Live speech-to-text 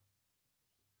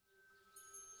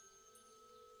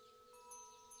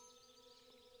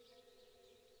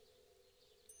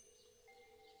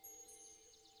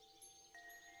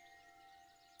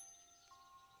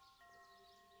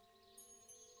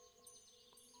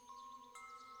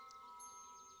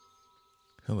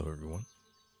Hello, everyone.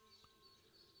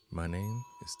 My name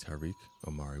is Tariiq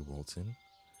Omari Walton,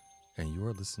 and you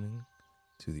are listening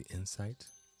to the Insight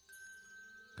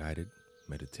Guided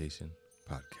Meditation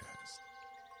Podcast.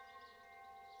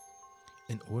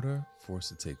 In order for us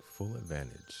to take full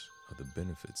advantage of the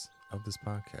benefits of this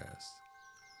podcast,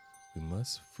 we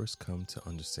must first come to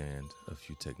understand a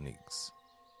few techniques.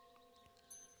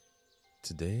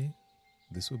 Today,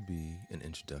 this will be an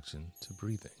introduction to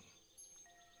breathing.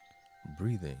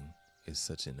 Breathing is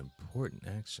such an important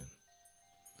action.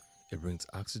 It brings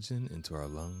oxygen into our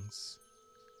lungs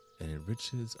and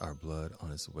enriches our blood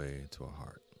on its way to our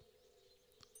heart.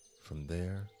 From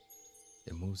there,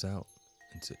 it moves out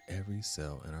into every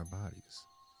cell in our bodies.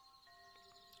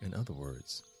 In other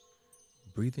words,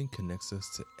 breathing connects us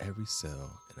to every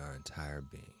cell in our entire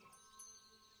being.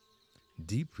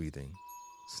 Deep breathing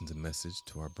sends a message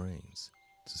to our brains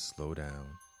to slow down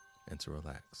and to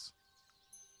relax,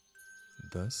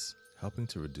 thus helping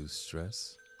to reduce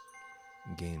stress,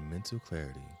 gain mental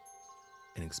clarity,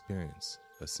 and experience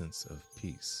a sense of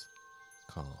peace,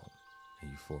 calm,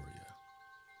 and euphoria.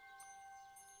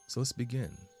 So let's begin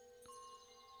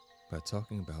by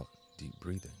talking about deep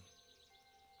breathing.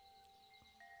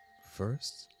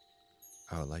 First,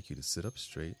 I would like you to sit up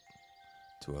straight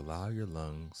to allow your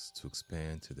lungs to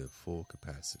expand to their full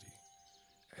capacity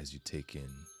as you take in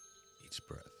each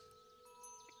breath.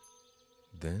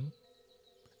 Then,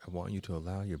 I want you to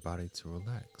allow your body to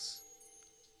relax,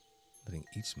 letting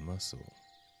each muscle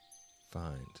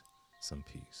find some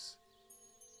peace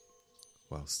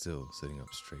while still sitting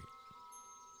up straight.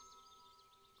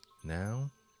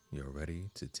 Now, you're ready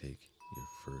to take your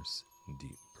first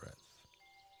deep breath.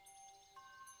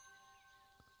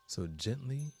 So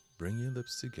gently bring your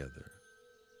lips together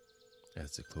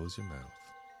as to close your mouth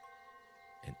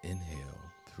and inhale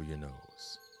through your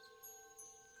nose.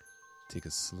 Take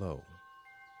a slow,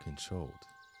 controlled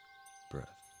breath,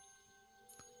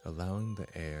 allowing the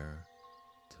air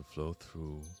to flow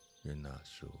through your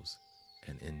nostrils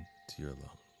and into your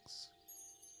lungs.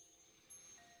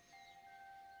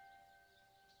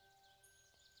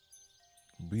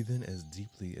 Breathe in as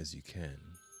deeply as you can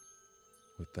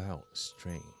without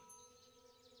strain.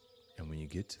 And when you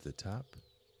get to the top,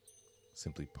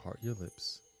 simply part your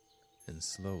lips and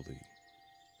slowly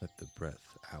let the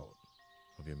breath out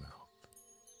of your mouth.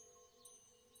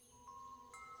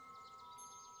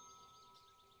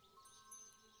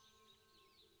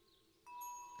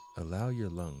 Allow your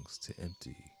lungs to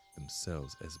empty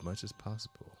themselves as much as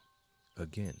possible,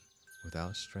 again,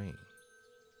 without strain.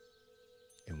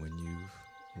 And when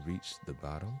you've reached the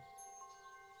bottom,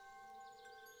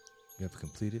 you have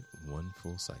completed one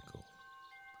full cycle,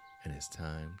 and it's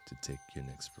time to take your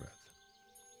next breath.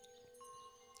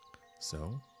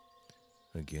 So,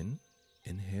 again,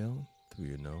 inhale through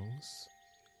your nose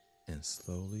and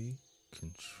slowly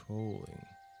controlling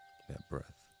that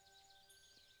breath.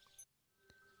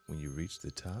 When you reach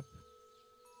the top,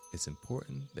 it's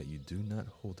important that you do not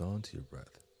hold on to your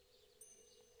breath.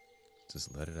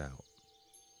 Just let it out.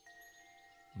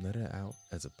 Let it out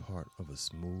as a part of a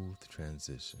smooth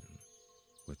transition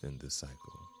within this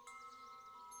cycle.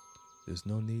 There's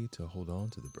no need to hold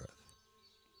on to the breath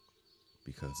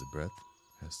because the breath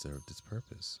has served its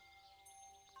purpose.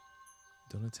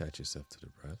 Don't attach yourself to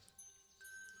the breath.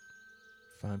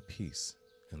 Find peace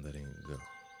in letting it go.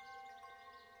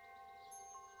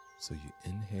 So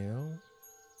you inhale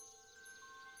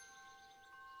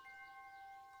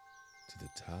to the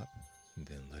top and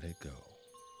then let it go.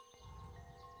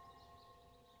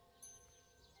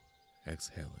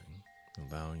 Exhaling,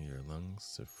 allowing your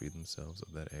lungs to free themselves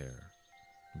of that air,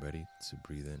 ready to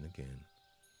breathe in again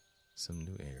some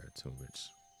new air to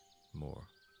enrich more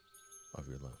of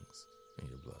your lungs and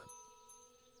your blood.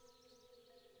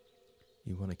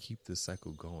 You want to keep this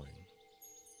cycle going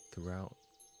throughout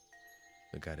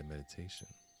the guided meditation,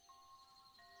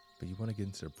 but you want to get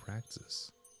into the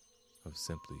practice of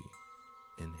simply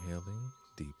inhaling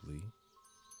deeply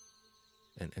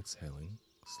and exhaling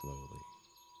slowly.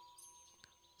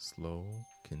 Slow,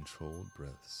 controlled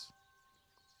breaths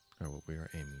are what we are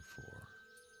aiming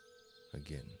for.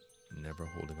 Again, never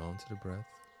holding on to the breath,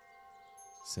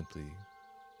 simply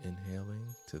inhaling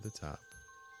to the top,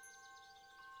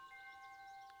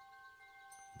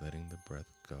 letting the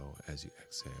breath go as you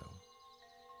exhale,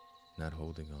 not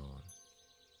holding on,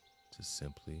 just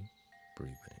simply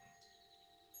breathing.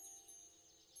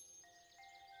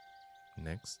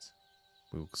 Next,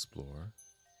 we'll explore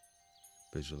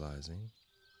visualizing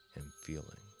and feeling.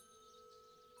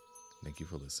 Thank you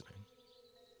for listening.